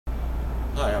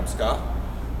Hi, I'm Scott.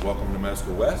 Welcome to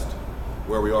Mesker West.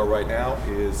 Where we are right now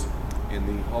is in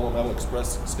the Hollow Metal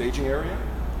Express staging area,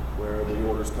 where the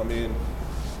orders come in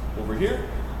over here,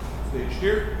 staged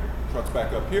here, trucks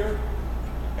back up here,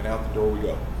 and out the door we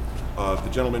go. The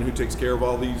gentleman who takes care of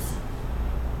all these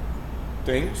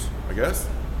things, I guess,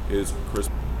 is Chris.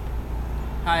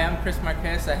 Hi, I'm Chris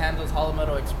Marquez. I handles Hollow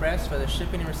Metal Express for the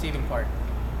shipping and receiving part.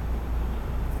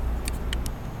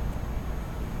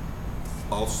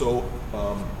 Also,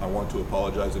 I want to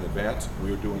apologize in advance.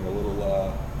 We are doing a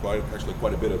little,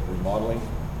 quite a bit of remodeling,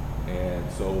 and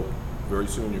so very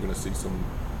soon you're going to see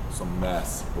some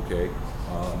mess. Okay,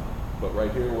 but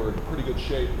right here we're in pretty good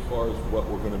shape as far as what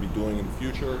we're going to be doing in the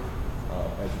future.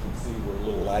 As you can see, we're a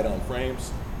little light on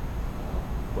frames,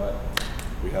 but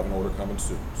we have an order coming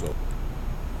soon. So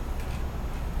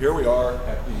here we are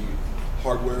at the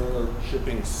hardware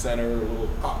shipping center, a little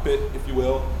cockpit, if you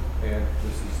will, and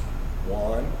this is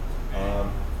Juan.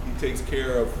 He takes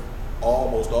care of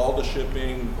almost all the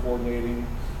shipping, coordinating.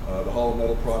 The Hollow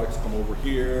Metal products come over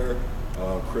here.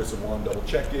 Chris and Juan double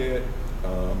check it,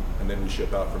 and then we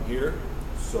ship out from here.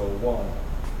 So Juan,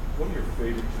 what are your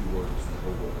favorite 2 words in the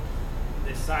whole world?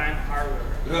 Design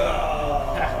hardware.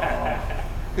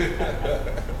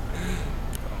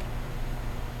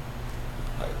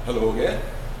 Hi, hello again.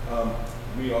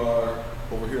 We are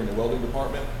over here in the welding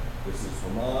department. This is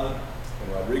Herman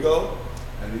and Rodrigo,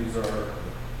 and these are the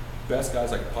best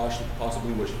guys I could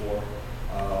possibly wish for.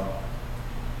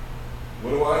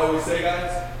 What do I always say,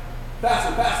 guys?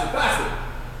 Faster, faster, faster!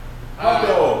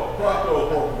 Procto, por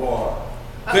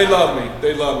favor. They love me,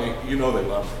 they love me. You know they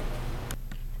love me.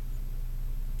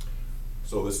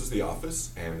 So this is the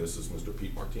office, and this is Mr.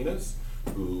 Pete Martinez,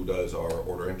 who does our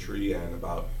order entry and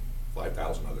about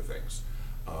 5,000 other things.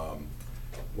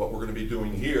 What we're going to be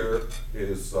doing here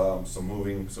is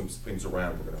moving some things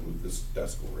around. We're going to move this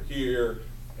desk over here,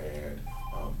 and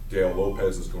Dale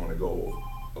Lopez is going to go,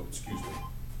 oh, excuse me.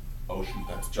 Oh shoot,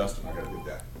 that's Justin, I gotta get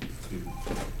that.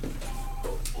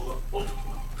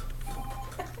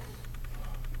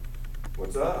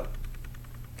 What's up?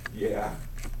 Yeah.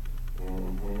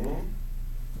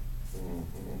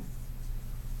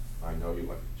 I know you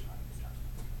like the job, Justin.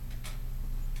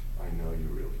 I know you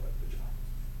really like the job.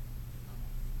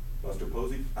 Buster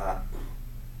Posey? I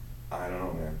don't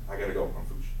know, man. I gotta go.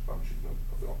 I'm shooting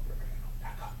a film.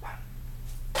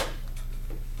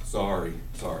 Sorry.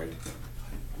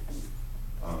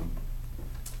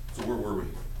 So where were we?